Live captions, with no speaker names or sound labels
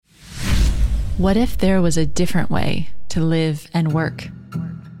What if there was a different way to live and work?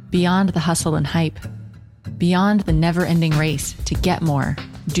 Beyond the hustle and hype, beyond the never-ending race to get more,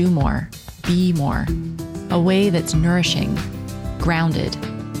 do more, be more. A way that's nourishing, grounded,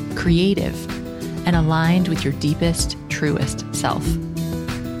 creative, and aligned with your deepest, truest self.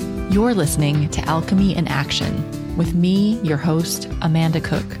 You're listening to Alchemy in Action with me, your host, Amanda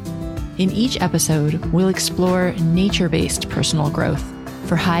Cook. In each episode, we'll explore nature-based personal growth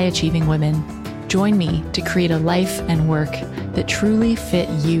for high-achieving women. Join me to create a life and work that truly fit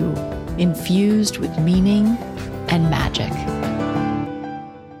you, infused with meaning and magic.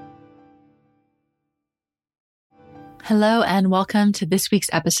 Hello, and welcome to this week's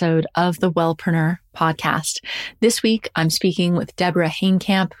episode of the Wellpreneur podcast. This week, I'm speaking with Deborah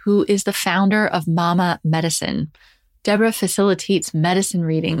Haenkamp, who is the founder of Mama Medicine. Deborah facilitates medicine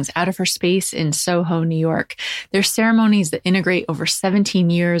readings out of her space in Soho, New York. They're ceremonies that integrate over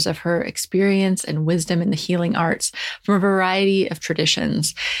 17 years of her experience and wisdom in the healing arts from a variety of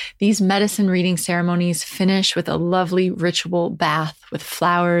traditions. These medicine reading ceremonies finish with a lovely ritual bath with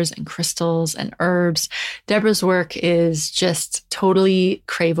flowers and crystals and herbs. Deborah's work is just totally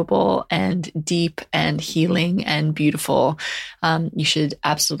craveable and deep and healing and beautiful. You should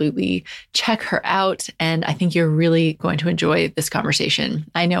absolutely check her out, and I think you're really going to enjoy this conversation.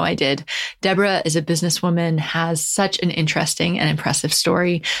 I know I did. Deborah is a businesswoman, has such an interesting and impressive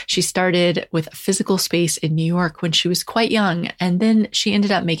story. She started with a physical space in New York when she was quite young, and then she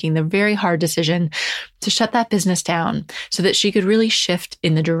ended up making the very hard decision to shut that business down so that she could really shift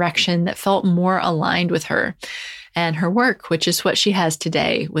in the direction that felt more aligned with her and her work, which is what she has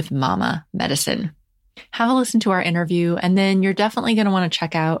today with Mama Medicine. Have a listen to our interview, and then you're definitely going to want to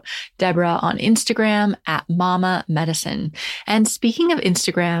check out Deborah on Instagram at Mama Medicine. And speaking of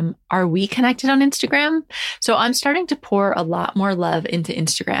Instagram, are we connected on Instagram? So I'm starting to pour a lot more love into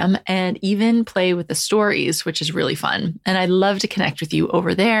Instagram and even play with the stories, which is really fun. And I'd love to connect with you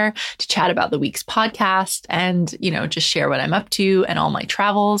over there to chat about the week's podcast and, just share what I'm up to and all my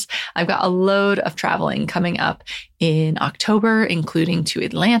travels. I've got a load of traveling coming up in October, including to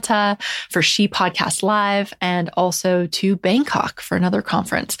Atlanta for She Podcast Live and also to Bangkok for another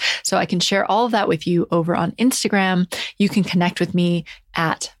conference. So I can share all of that with you over on Instagram. You can connect with me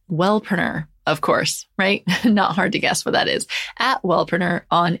at Wellpreneur, of course, right? Not hard to guess what that is, at Wellpreneur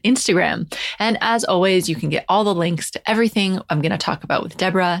on Instagram. And as always, you can get all the links to everything I'm going to talk about with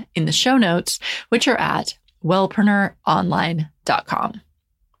Deborah in the show notes, which are at wellpreneuronline.com.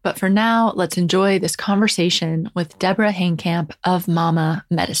 But for now, let's enjoy this conversation with Deborah Haenkamp of Mama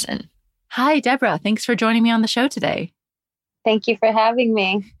Medicine. Hi, Deborah. Thanks for joining me on the show today. Thank you for having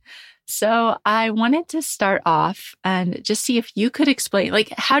me. So I wanted to start off and just see if you could explain,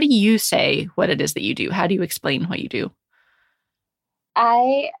 how do you say what it is that you do? How do you explain what you do?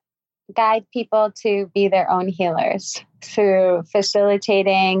 I guide people to be their own healers through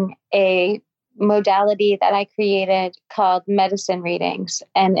facilitating a modality that I created called medicine readings.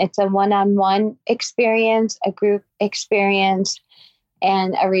 And it's a one-on-one experience, a group experience,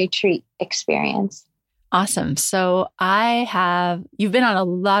 and a retreat experience. Awesome. So you've been on a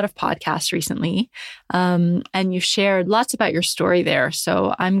lot of podcasts recently, and you've shared lots about your story there.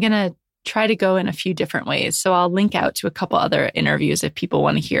 So I'm going to try to go in a few different ways. So I'll link out to a couple other interviews if people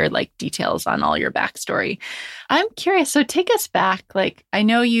want to hear details on all your backstory. I'm curious. So take us back. I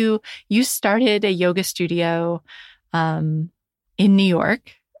know you started a yoga studio in New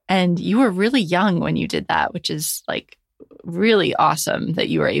York, and you were really young when you did that, which is really awesome that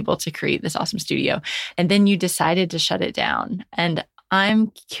you were able to create this awesome studio. And then you decided to shut it down. And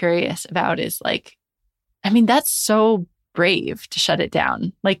I'm curious about that's so brave to shut it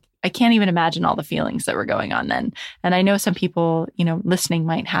down. I can't even imagine all the feelings that were going on then. And I know some people, listening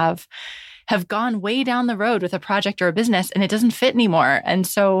might have gone way down the road with a project or a business and it doesn't fit anymore. And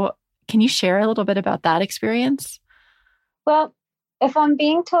so can you share a little bit about that experience? Well, if I'm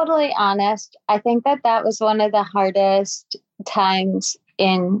being totally honest, I think that was one of the hardest times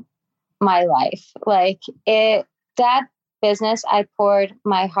in my life. That business, I poured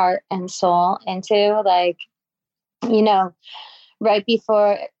my heart and soul into, right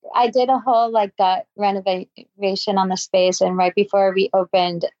before I did a whole gut renovation on the space. And right before we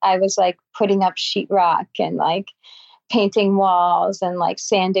opened, I was putting up sheetrock and painting walls and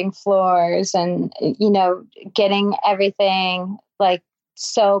sanding floors and, getting everything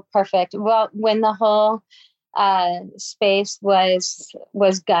so perfect. Well, when the whole space was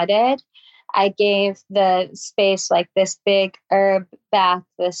gutted, I gave the space this big herb bath,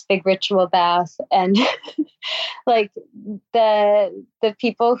 this big ritual bath. And the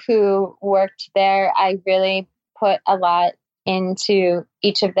people who worked there, I really put a lot into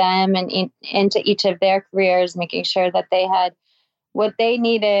each of them and into each of their careers, making sure that they had what they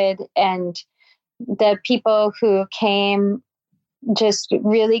needed. And the people who came just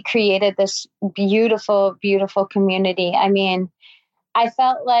really created this beautiful, beautiful community. I mean, I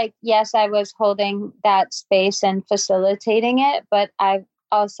felt like, yes, I was holding that space and facilitating it, but I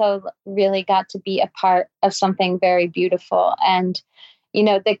also really got to be a part of something very beautiful. And,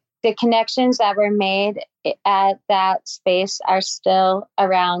 the connections that were made at that space are still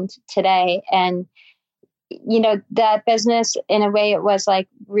around today. And, that business, in a way, it was like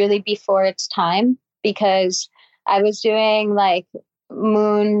really before its time, because I was doing like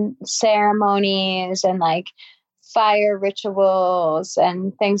moon ceremonies and like fire rituals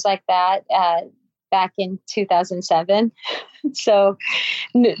and things like that back in 2007. So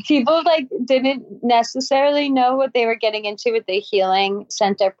people like didn't necessarily know what they were getting into with the healing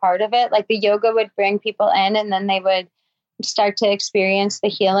center part of it. Like the yoga would bring people in and then they would start to experience the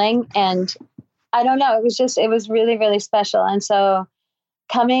healing. And I don't know, it was really, really special. And so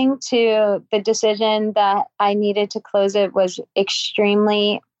coming to the decision that I needed to close it was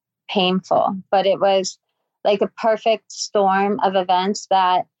extremely painful, but it was like a perfect storm of events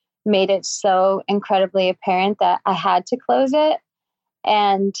that made it so incredibly apparent that I had to close it.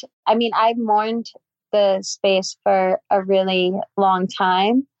 And I mean, I mourned the space for a really long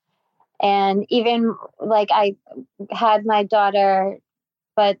time. And even like I had my daughter,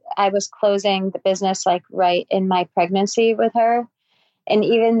 but I was closing the business like right in my pregnancy with her. And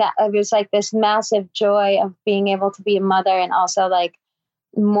even that, it was like this massive joy of being able to be a mother and also like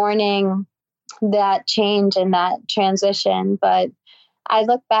mourning that change and that transition. But I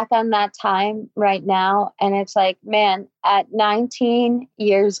look back on that time right now and it's like, man, at 19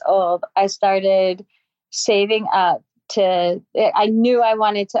 years old, I started saving up I knew I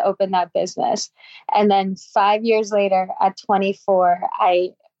wanted to open that business. And then 5 years later at 24,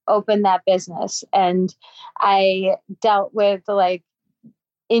 I opened that business and I dealt with like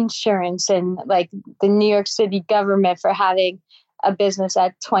insurance and like the New York City government for having a business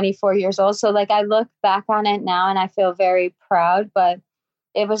at 24 years old. So like I look back on it now and I feel very proud, but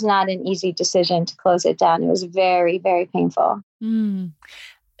it was not an easy decision to close it down. It was very, very painful. Mm.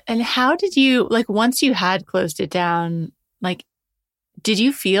 And how did you, like, once you had closed it down, like, did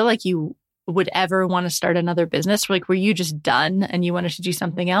you feel like you would ever want to start another business? Like, were you just done and you wanted to do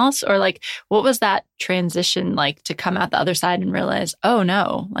something else? Or like, what was that transition like to come out the other side and realize, oh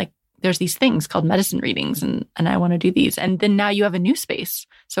no, like there's these things called medicine readings and I want to do these. And then now you have a new space.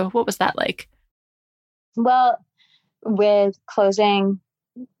 So what was that like? Well, with closing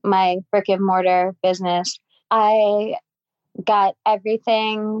my brick and mortar business, I got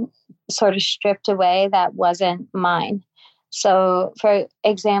everything sort of stripped away that wasn't mine. So for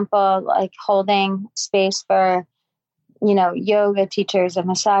example, like holding space for, yoga teachers and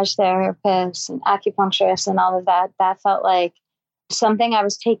massage therapists and acupuncturists and all of that, that felt like something I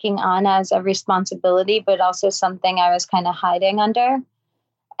was taking on as a responsibility, but also something I was kind of hiding under.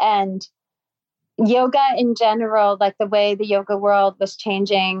 And yoga in general, like the way the yoga world was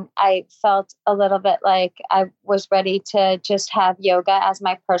changing, I felt a little bit like I was ready to just have yoga as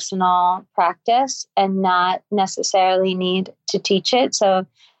my personal practice and not necessarily need to teach it. So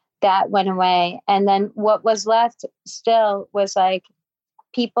that went away. And then what was left still was like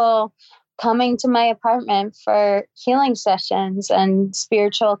people coming to my apartment for healing sessions and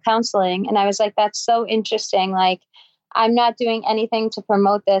spiritual counseling. And I was like, that's so interesting. Like, I'm not doing anything to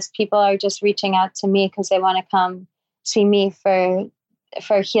promote this. People are just reaching out to me because they want to come see me for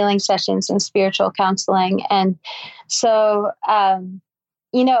healing sessions and spiritual counseling. And so,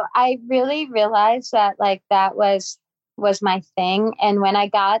 I really realized that like that was my thing. And when I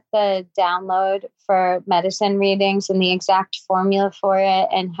got the download for medicine readings and the exact formula for it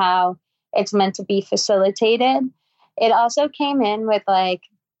and how it's meant to be facilitated, it also came in with like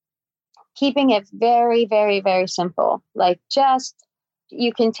keeping it very, very, very simple. Like just,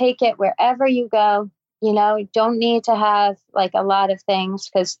 you can take it wherever you go, don't need to have like a lot of things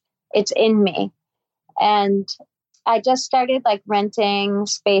because it's in me. And I just started like renting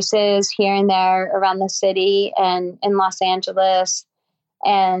spaces here and there around the city and in Los Angeles.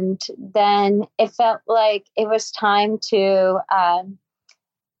 And then it felt like it was time to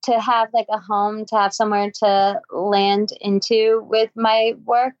have like a home, to have somewhere to land into with my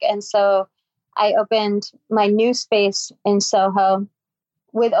work. And so I opened my new space in Soho.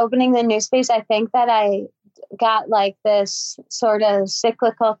 With opening the new space, I think that I got like this sort of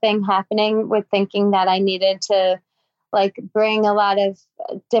cyclical thing happening with thinking that I needed to like bring a lot of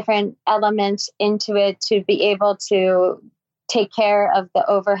different elements into it to be able to take care of the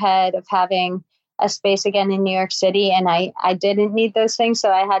overhead of having a space again in New York City, and I didn't need those things.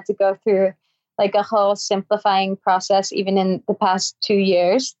 So I had to go through like a whole simplifying process, even in the past 2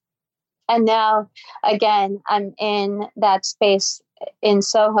 years. And now, again, I'm in that space in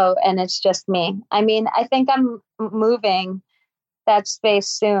Soho, and it's just me. I mean, I think I'm moving that space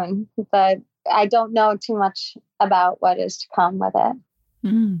soon, but I don't know too much about what is to come with it.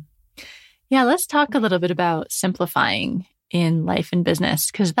 Mm. Yeah, let's talk a little bit about simplifying in life and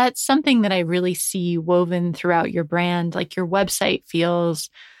business, because that's something that I really see woven throughout your brand. Like your website feels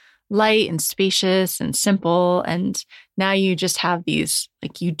light and spacious and simple. And now you just have these,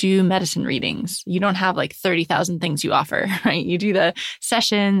 like you do medicine readings. You don't have like 30,000 things you offer, right? You do the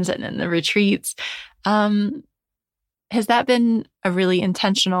sessions and then the retreats. Has that been a really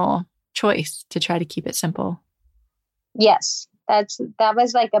intentional choice to try to keep it simple? Yes, that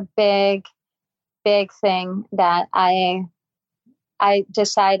was like a big thing that I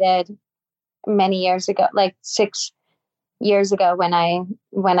decided many years ago, like 6 years ago, when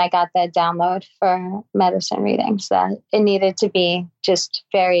I got that download for medicine readings, that it needed to be just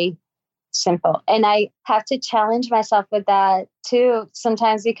very simple. And I have to challenge myself with that too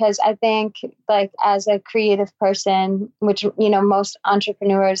sometimes, because I think like as a creative person, which, most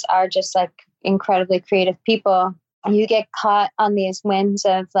entrepreneurs are just like incredibly creative people, you get caught on these winds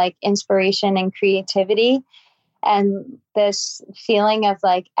of like inspiration and creativity. And this feeling of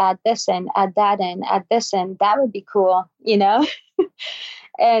like, add this in, add that in, add this in, that would be cool,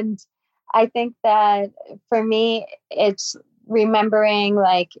 And I think that for me, it's remembering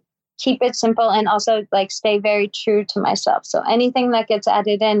like, keep it simple and also like stay very true to myself. So anything that gets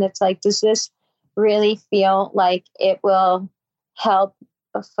added in, it's like, does this really feel like it will help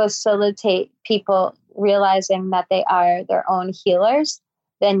facilitate people realizing that they are their own healers?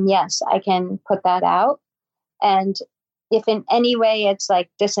 Then yes, I can put that out. And if in any way it's like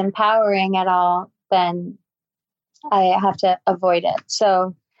disempowering at all, then I have to avoid it.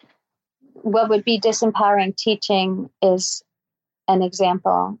 So what would be disempowering teaching is an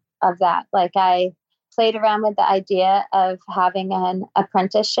example of that. Like I played around with the idea of having an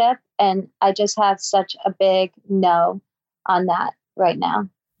apprenticeship, and I just have such a big no on that right now.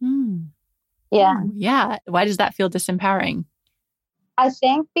 Yeah. Oh, yeah. Why does that feel disempowering? I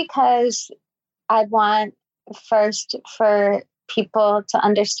think because I want first for people to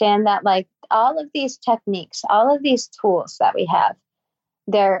understand that like all of these techniques, all of these tools that we have,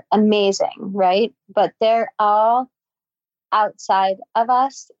 they're amazing, right? But they're all outside of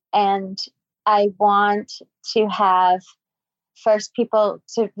us. And I want to have first people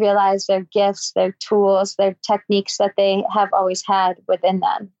to realize their gifts, their tools, their techniques that they have always had within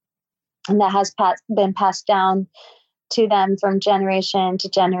them. And that has been passed down to them from generation to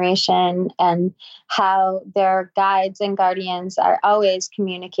generation, and how their guides and guardians are always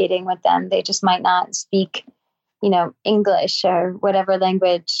communicating with them. They just might not speak, English or whatever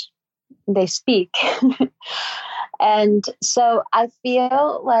language they speak. And so I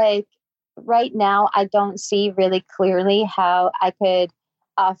feel like right now, I don't see really clearly how I could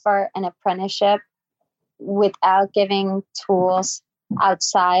offer an apprenticeship without giving tools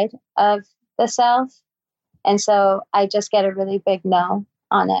outside of the self. And so I just get a really big no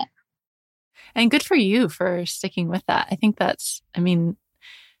on it. And good for you for sticking with that. I think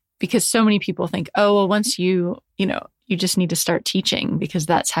because so many people think, oh, well, once you just need to start teaching because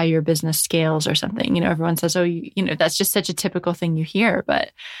that's how your business scales or something. Everyone says, oh, that's just such a typical thing you hear.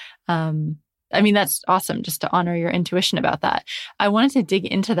 But that's awesome just to honor your intuition about that. I wanted to dig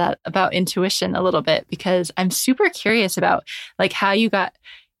into that about intuition a little bit, because I'm super curious about like how you got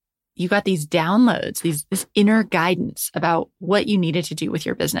these downloads, this inner guidance about what you needed to do with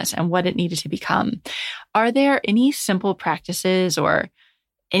your business and what it needed to become. Are there any simple practices or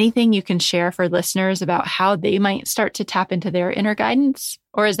anything you can share for listeners about how they might start to tap into their inner guidance?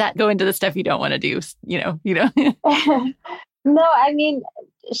 Or is that go into the stuff you don't want to do? No, I mean,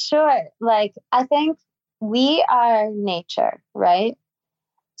 sure. Like, I think we are nature, right?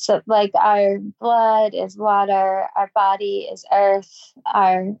 So like our blood is water, our body is earth,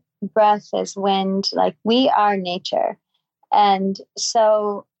 our breath is wind. Like we are nature. And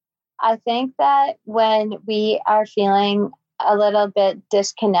so I think that when we are feeling a little bit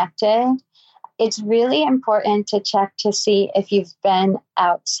disconnected, it's really important to check to see if you've been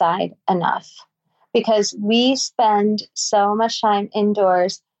outside enough, because we spend so much time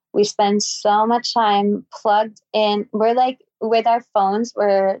indoors. We spend so much time plugged in. We're like with our phones,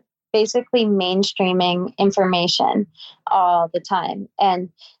 we're basically mainstreaming information all the time. And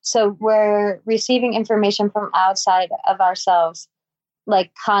so we're receiving information from outside of ourselves,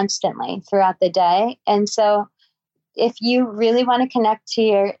 like constantly throughout the day. And so if you really want to connect to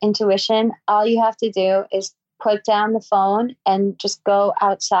your intuition, all you have to do is put down the phone and just go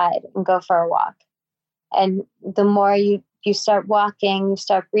outside and go for a walk. And the more you start walking, you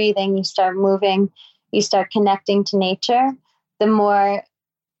start breathing, you start moving, you start connecting to nature, the more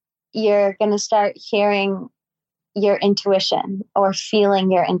you're going to start hearing your intuition or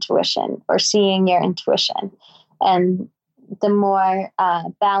feeling your intuition or seeing your intuition. And the more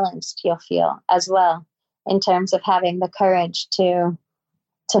balanced you'll feel as well in terms of having the courage to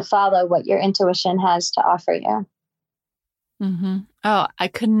follow what your intuition has to offer you. Mm-hmm. Oh, I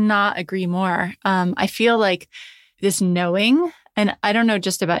could not agree more. I feel like this knowing, and I don't know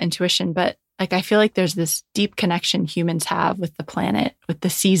just about intuition, but like I feel like there's this deep connection humans have with the planet, with the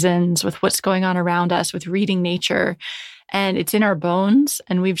seasons, with what's going on around us, with reading nature. And it's in our bones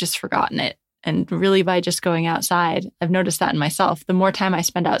and we've just forgotten it. And really by just going outside, I've noticed that in myself. The more time I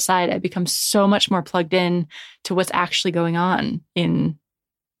spend outside, I become so much more plugged in to what's actually going on in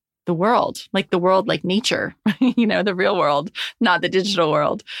the world, like nature, the real world, not the digital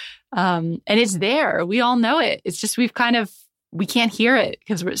world. And it's there. We all know it. It's just we can't hear it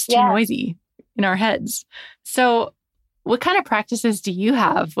because it's too noisy in our heads. So what kind of practices do you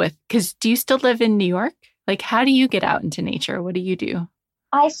have because do you still live in New York? Like, how do you get out into nature? What do you do?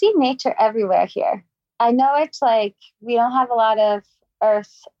 I see nature everywhere here. I know it's like we don't have a lot of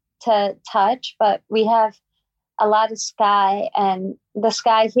earth to touch, but we have a lot of sky, and the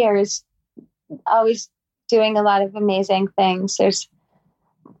sky here is always doing a lot of amazing things. There's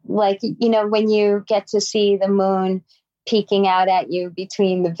like, when you get to see the moon peeking out at you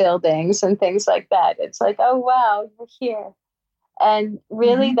between the buildings and things like that, it's like, oh, wow, you're here. And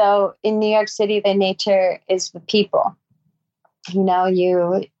really, though, in New York City, the nature is the people.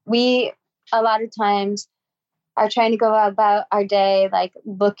 We a lot of times are trying to go about our day, like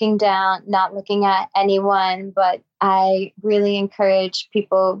looking down, not looking at anyone. But I really encourage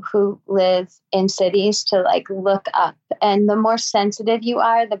people who live in cities to like look up. And the more sensitive you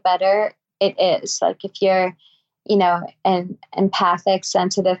are, the better it is. Like if you're, an empathic,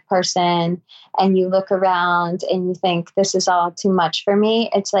 sensitive person and you look around and you think this is all too much for me,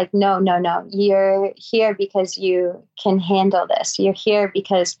 it's like, no. You're here because you can handle this. You're here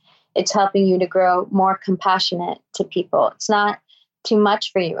because it's helping you to grow more compassionate to people. It's not too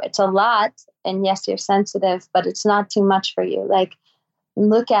much for you. It's a lot. And yes, you're sensitive, but it's not too much for you. Like,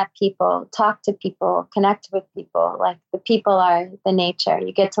 look at people, talk to people, connect with people. Like, the people are the nature.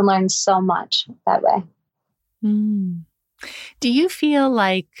 You get to learn so much that way. Mm. Do you feel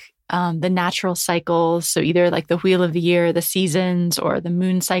like the natural cycles, so either like the wheel of the year, the seasons, or the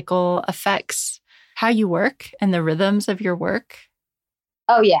moon cycle affects how you work and the rhythms of your work?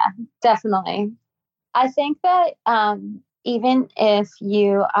 Oh, yeah, definitely. I think that even if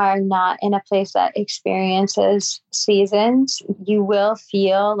you are not in a place that experiences seasons, you will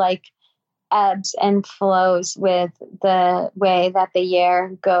feel like ebbs and flows with the way that the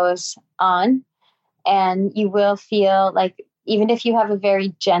year goes on. And you will feel like, even if you have a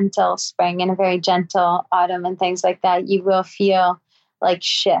very gentle spring and a very gentle autumn and things like that, you will feel like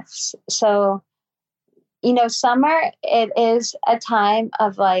shifts. So, summer, it is a time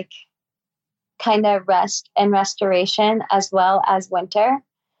of like kind of rest and restoration, as well as winter.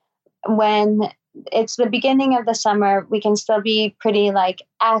 When it's the beginning of the summer, we can still be pretty like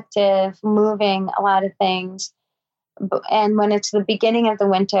active, moving a lot of things. And when it's the beginning of the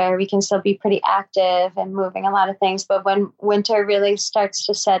winter, we can still be pretty active and moving a lot of things. But when winter really starts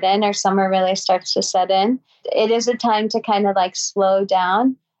to set in, or summer really starts to set in, it is a time to kind of like slow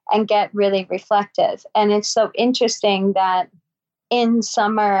down and get really reflective. And it's so interesting that in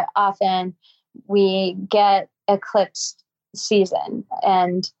summer, often we get eclipse season,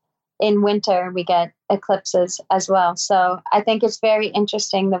 and in winter, we get eclipses as well. So I think it's very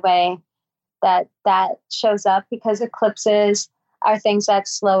interesting the way that shows up, because eclipses are things that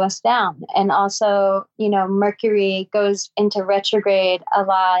slow us down. And also, Mercury goes into retrograde a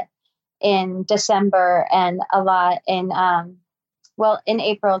lot in December, and a lot in in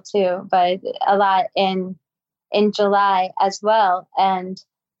April too, but a lot in July as well. And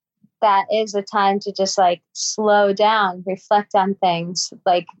that is a time to just like slow down, reflect on things,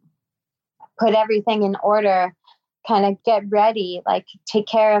 like put everything in order, kind of get ready, like take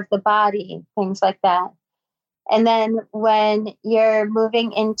care of the body, things like that. And then when you're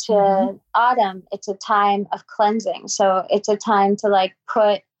moving into autumn, it's a time of cleansing. So it's a time to like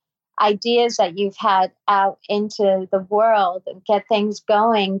put ideas that you've had out into the world and get things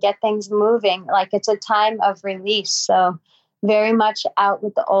going, get things moving. Like, it's a time of release. So very much out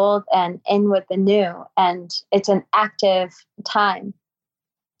with the old and in with the new. And it's an active time.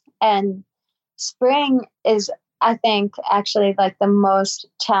 And spring is I think actually like the most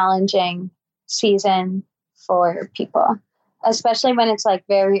challenging season for people, especially when it's like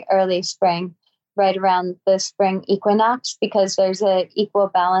very early spring, right around the spring equinox, because there's an equal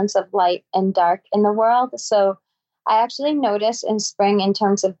balance of light and dark in the world. So I actually notice in spring, in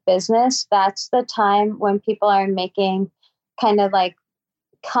terms of business, that's the time when people are making kind of like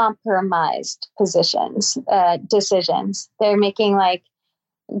compromised decisions. They're making like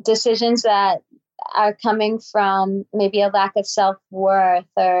decisions that are coming from maybe a lack of self-worth,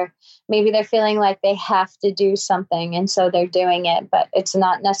 or maybe they're feeling like they have to do something, and so they're doing it, but it's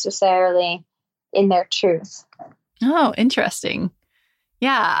not necessarily in their truth. Oh, interesting.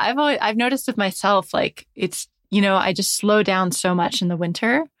 Yeah, I've noticed with myself, like it's, I just slow down so much in the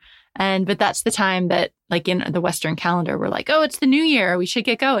winter. But that's the time that, like in the Western calendar, we're like, oh, it's the new year, we should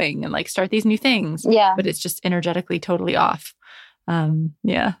get going and like start these new things. Yeah. But it's just energetically totally off.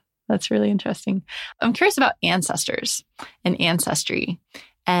 Yeah, that's really interesting. I'm curious about ancestors and ancestry.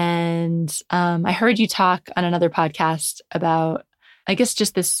 And I heard you talk on another podcast about, I guess,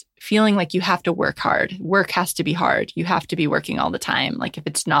 just this feeling like you have to work hard. Work has to be hard. You have to be working all the time. Like if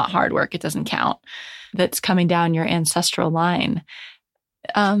it's not hard work, it doesn't count. That's coming down your ancestral line.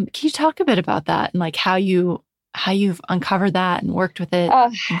 Can you talk a bit about that and like how you've uncovered that and worked with it,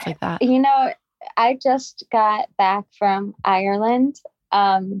 things like that? I just got back from Ireland,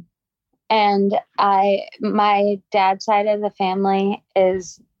 and my dad's side of the family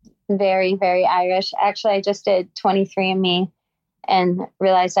is very, very Irish. Actually, I just did 23andMe and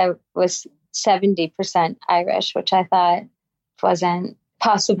realized I was 70% Irish, which I thought wasn't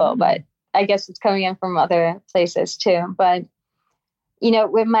possible, but I guess it's coming in from other places too. But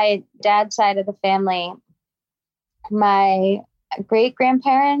with my dad's side of the family, my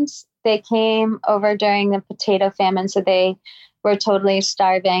great-grandparents, they came over during the potato famine, so they were totally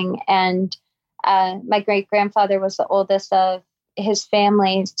starving. And my great-grandfather was the oldest of his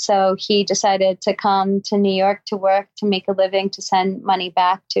family, so he decided to come to New York to work, to make a living, to send money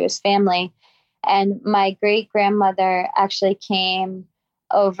back to his family. And my great-grandmother actually came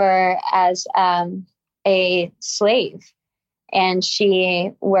over as a slave. And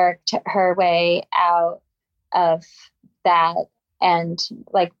she worked her way out of that and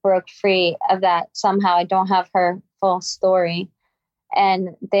like broke free of that somehow. I don't have her full story.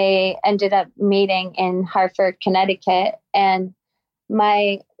 And they ended up meeting in Hartford, Connecticut. And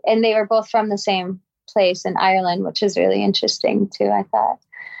they were both from the same place in Ireland, which is really interesting too, I thought.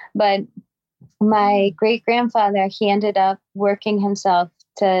 But my great grandfather, he ended up working himself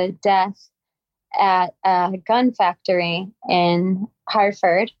to death at a gun factory in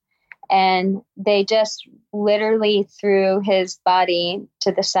Hartford, and they just literally threw his body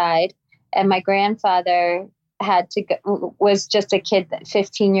to the side. And my grandfather was just a kid,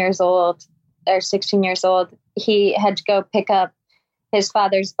 15 years old or 16 years old. He had to go pick up his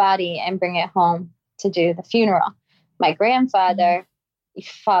father's body and bring it home to do the funeral. My grandfather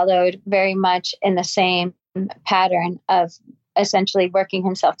followed very much in the same pattern of essentially working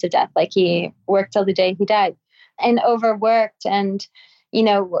himself to death. Like he worked till the day he died and overworked and,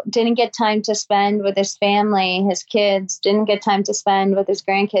 didn't get time to spend with his family, his kids, didn't get time to spend with his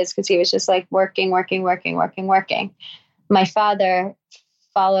grandkids because he was just like working. My father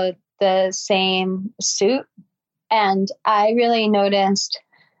followed the same suit. And I really noticed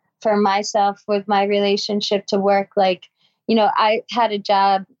for myself with my relationship to work, like, I had a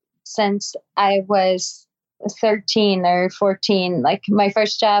job since I was 13 or 14. Like my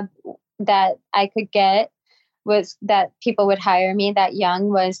first job that I could get was that people would hire me that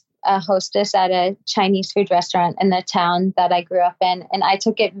young was a hostess at a Chinese food restaurant in the town that I grew up in. And I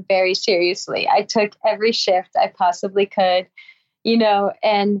took it very seriously. I took every shift I possibly could,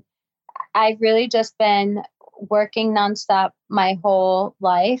 and I've really just been working nonstop my whole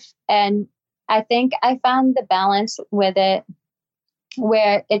life. And I think I found the balance with it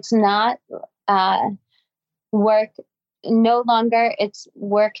where it's not work. No longer it's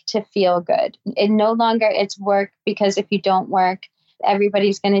work to feel good. And no longer it's work because if you don't work,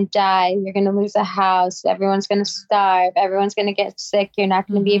 everybody's going to die. You're going to lose a house. Everyone's going to starve. Everyone's going to get sick. You're not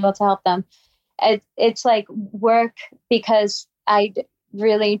going to be able to help them. It's like work because I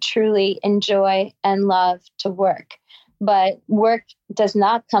really, truly enjoy and love to work. But work does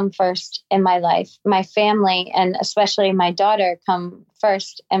not come first in my life. My family and especially my daughter come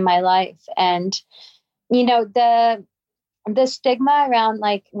first in my life. And, the stigma around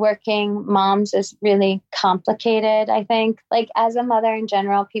like working moms is really complicated, I think. Like as a mother in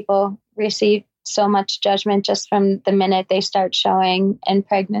general, people receive so much judgment just from the minute they start showing in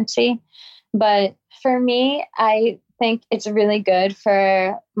pregnancy. But for me, I think it's really good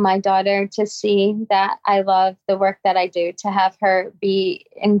for my daughter to see that I love the work that I do, to have her be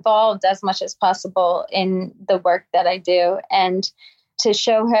involved as much as possible in the work that I do, and to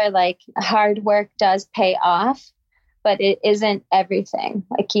show her like hard work does pay off, but it isn't everything.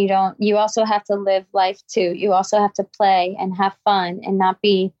 Like you also have to live life too. You also have to play and have fun and not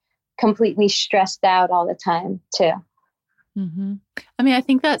be completely stressed out all the time too. Mm-hmm. I mean, I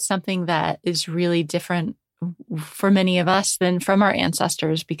think that's something that is really different for many of us than from our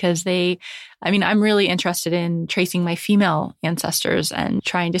ancestors, because I'm really interested in tracing my female ancestors and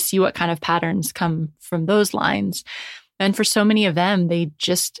trying to see what kind of patterns come from those lines. And for so many of them,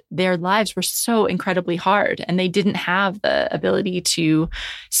 their lives were so incredibly hard, and they didn't have the ability to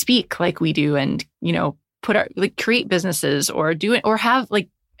speak like we do and, create businesses or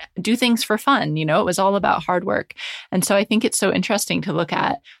do things for fun. It was all about hard work. And so I think it's so interesting to look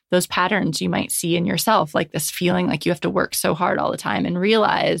at those patterns you might see in yourself, like this feeling like you have to work so hard all the time, and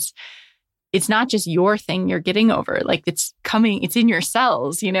realize it's not just your thing you're getting over. Like it's in your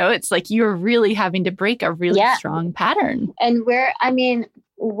cells, it's like you're really having to break a really strong pattern. And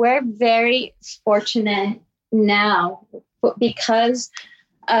we're very fortunate now because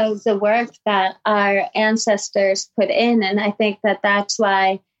of the work that our ancestors put in. And I think that that's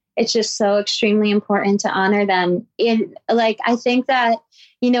why it's just so extremely important to honor them. I think that,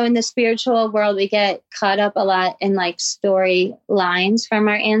 in the spiritual world, we get caught up a lot in like story lines from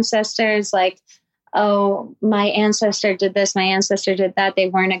our ancestors. Like, oh, my ancestor did this, my ancestor did that. They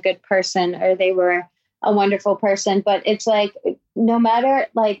weren't a good person, or they were a wonderful person. But it's like, no matter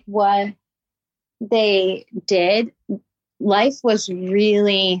like what they did, life was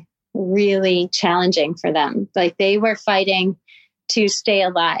really, really challenging for them. Like they were fighting to stay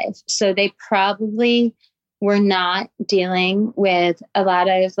alive. So they probably were not dealing with a lot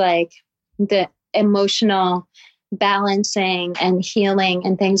of like the emotional balancing and healing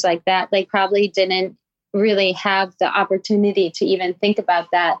and things like that. They probably didn't really have the opportunity to even think about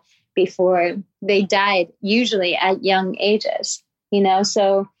that before they died, usually at young ages,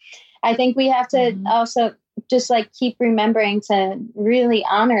 So I think we have to also just like keep remembering to really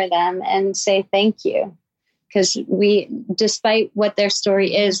honor them and say thank you. Because despite what their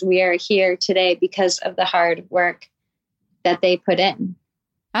story is, we are here today because of the hard work that they put in.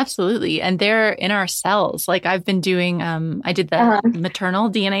 Absolutely. And they're in our cells. Like I've been doing, I did the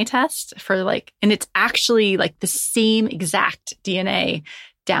maternal DNA test and it's actually like the same exact DNA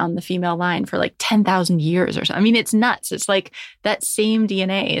down the female line for like 10,000 years or so. I mean, it's nuts. It's like that same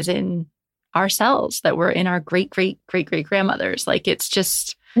DNA is in our cells that were in our great, great, great, great grandmothers. Like it's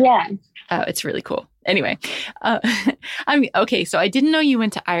just, it's really cool. Anyway, okay. So I didn't know you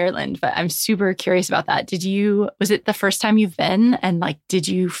went to Ireland, but I'm super curious about that. Was it the first time you've been? And like, did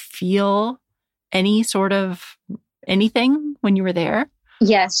you feel any sort of anything when you were there?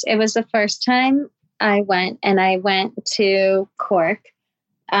 Yes, it was the first time I went, and I went to Cork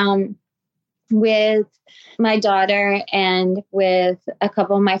with my daughter and with a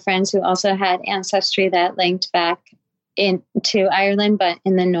couple of my friends who also had ancestry that linked back into Ireland, but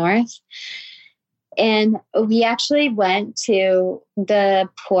in the north. And we actually went to the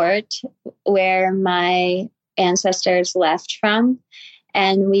port where my ancestors left from,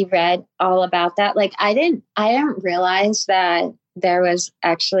 and we read all about that. Like I didn't realize that there was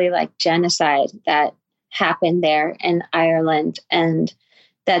actually like genocide that happened there in Ireland, and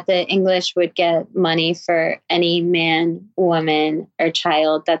that the English would get money for any man, woman, or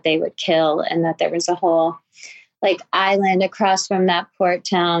child that they would kill, and that there was a whole like island across from that port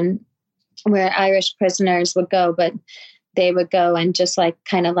town where Irish prisoners would go, but they would go and just like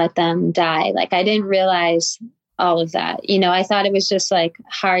kind of let them die. Like I didn't realize all of that. I thought it was just like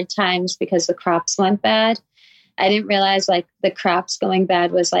hard times because the crops went bad. I didn't realize like the crops going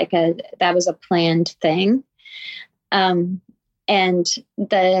bad was that was a planned thing. And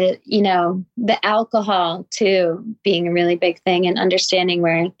the alcohol too being a really big thing, and understanding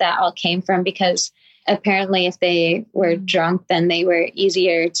where that all came from, because apparently if they were drunk, then they were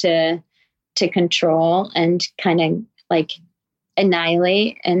easier to control and kind of like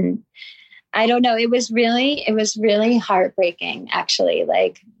annihilate. And I don't know, it was really heartbreaking, actually.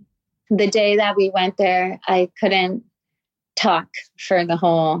 Like the day that we went there, I couldn't talk for the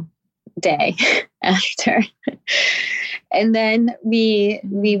whole day after. And then we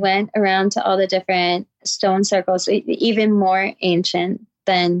went around to all the different stone circles, even more ancient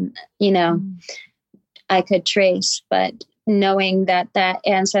than, I could trace, but knowing that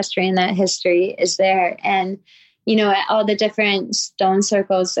ancestry and that history is there. And, at all the different stone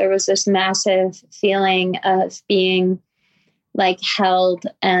circles, there was this massive feeling of being like held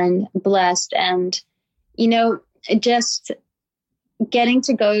and blessed. And, just getting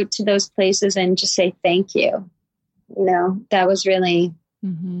to go to those places and just say thank you. That was really,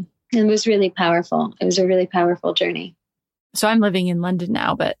 it was really powerful. It was a really powerful journey. So I'm living in London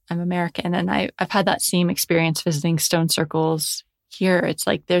now, but I'm American, and I've had that same experience visiting stone circles here. It's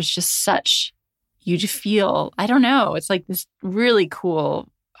like there's just such, you just feel, I don't know, it's like this really cool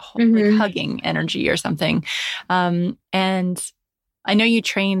like hugging energy or something. And I know you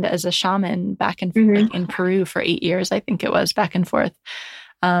trained as a shaman back and like in Peru for 8 years, I think it was, back and forth.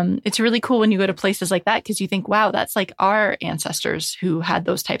 It's really cool when you go to places like that because you think, wow, that's like our ancestors who had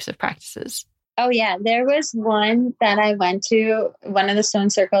those types of practices. Oh, yeah. There was one that I went to, one of the stone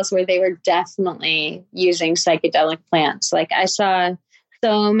circles where they were definitely using psychedelic plants. Like I saw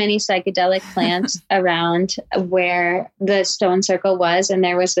so many psychedelic plants around where the stone circle was. And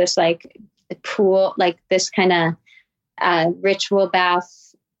there was this like pool, like this kind of ritual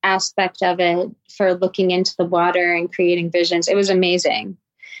bath aspect of it for looking into the water and creating visions. It was amazing.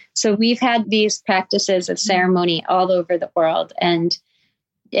 So we've had these practices of ceremony all over the world. And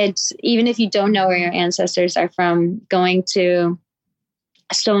it's, even if you don't know where your ancestors are from, going to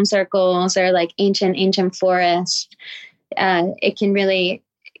stone circles or like ancient forests, it can really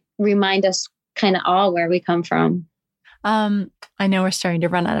remind us kind of all where we come from. I know we're starting to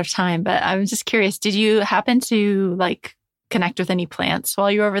run out of time, but I was just curious, did you happen to like connect with any plants while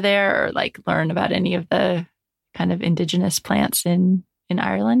you were over there, or like learn about any of the kind of indigenous plants in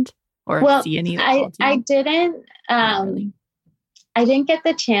Ireland, or see any? I didn't. Really. I didn't get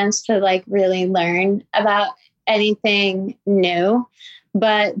the chance to like really learn about anything new,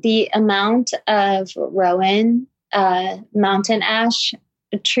 but the amount of rowan, mountain ash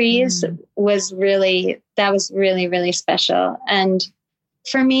trees was really, really special. And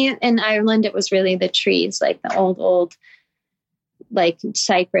for me in Ireland, it was really the trees, like the old, like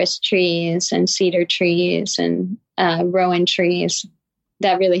cypress trees and cedar trees and rowan trees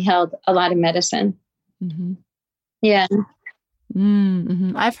that really held a lot of medicine. Yeah.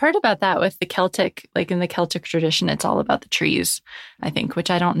 I've heard about that with the Celtic, like in the Celtic tradition, it's all about the trees, I think, which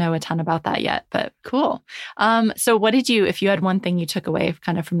I don't know a ton about that yet, but cool. So what did you, if you had one thing you took away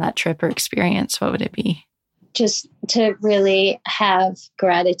kind of from that trip or experience, what would it be? Just to really have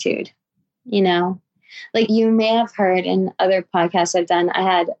gratitude, like you may have heard in other podcasts I've done, I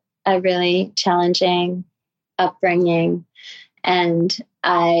had a really challenging upbringing, and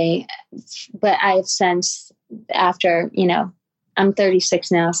I've since, after, I'm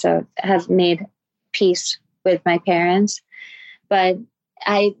 36 now, so have made peace with my parents, but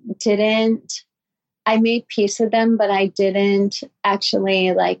I made peace with them, but I didn't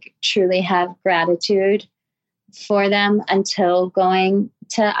actually like truly have gratitude for them until going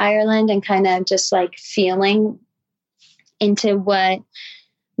to Ireland and kind of just like feeling into what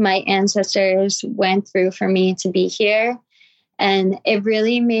my ancestors went through for me to be here. And it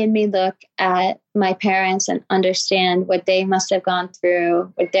really made me look at my parents and understand what they must have gone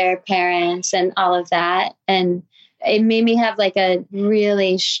through with their parents and all of that. And it made me have like a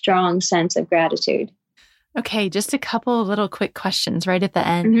really strong sense of gratitude. Okay, just a couple of little quick questions right at the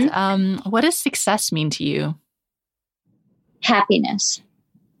end. What does success mean to you? Happiness.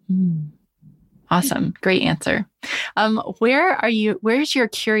 Awesome. Great answer. Where's your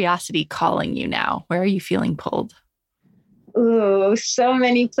curiosity calling you now? Where are you feeling pulled? Ooh, so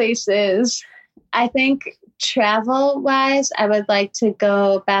many places. I think travel-wise, I would like to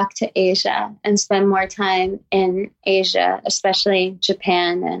go back to Asia and spend more time in Asia, especially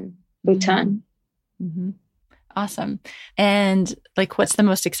Japan and Bhutan. Awesome. And like, what's the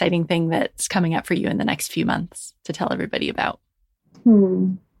most exciting thing that's coming up for you in the next few months to tell everybody about?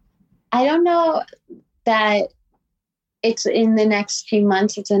 I don't know that it's in the next few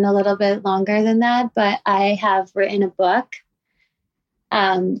months. It's in a little bit longer than that, but I have written a book.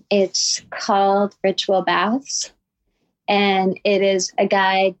 It's called Ritual Baths, and it is a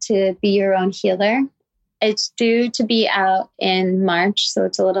guide to be your own healer. It's due to be out in March, so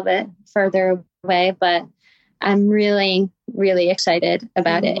it's a little bit further away, but I'm really, really excited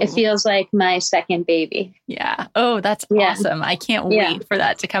about it. It feels like my second baby. Yeah. Oh, that's awesome. I can't wait for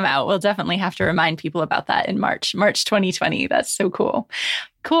that to come out. We'll definitely have to remind people about that in March 2020. That's so cool.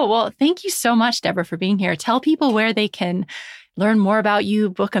 Cool. Well, thank you so much, Deborah, for being here. Tell people where they can learn more about you,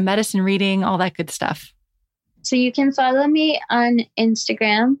 book a medicine reading, all that good stuff. So you can follow me on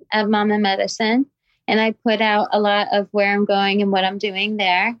Instagram at Mama Medicine, and I put out a lot of where I'm going and what I'm doing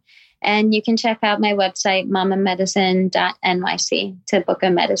there. And you can check out my website, mamamedicine.nyc, to book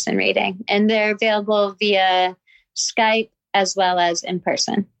a medicine reading. And they're available via Skype as well as in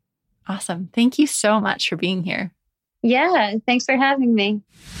person. Awesome. Thank you so much for being here. Yeah, thanks for having me.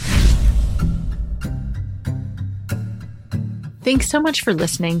 Thanks so much for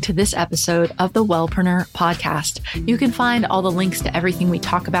listening to this episode of the Wellpreneur podcast. You can find all the links to everything we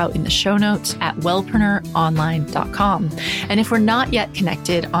talk about in the show notes at wellpreneuronline.com. And if we're not yet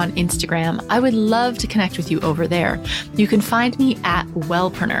connected on Instagram, I would love to connect with you over there. You can find me at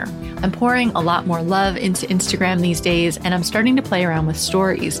Wellpreneur. I'm pouring a lot more love into Instagram these days, and I'm starting to play around with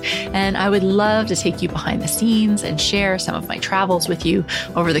stories. And I would love to take you behind the scenes and share some of my travels with you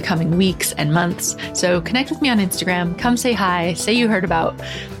over the coming weeks and months. So connect with me on Instagram, come say hi, say you heard about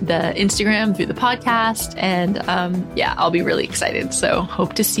the Instagram through the podcast, and I'll be really excited. So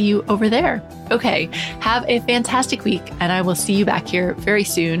hope to see you over there. Okay, have a fantastic week, and I will see you back here very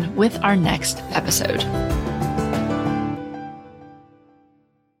soon with our next episode.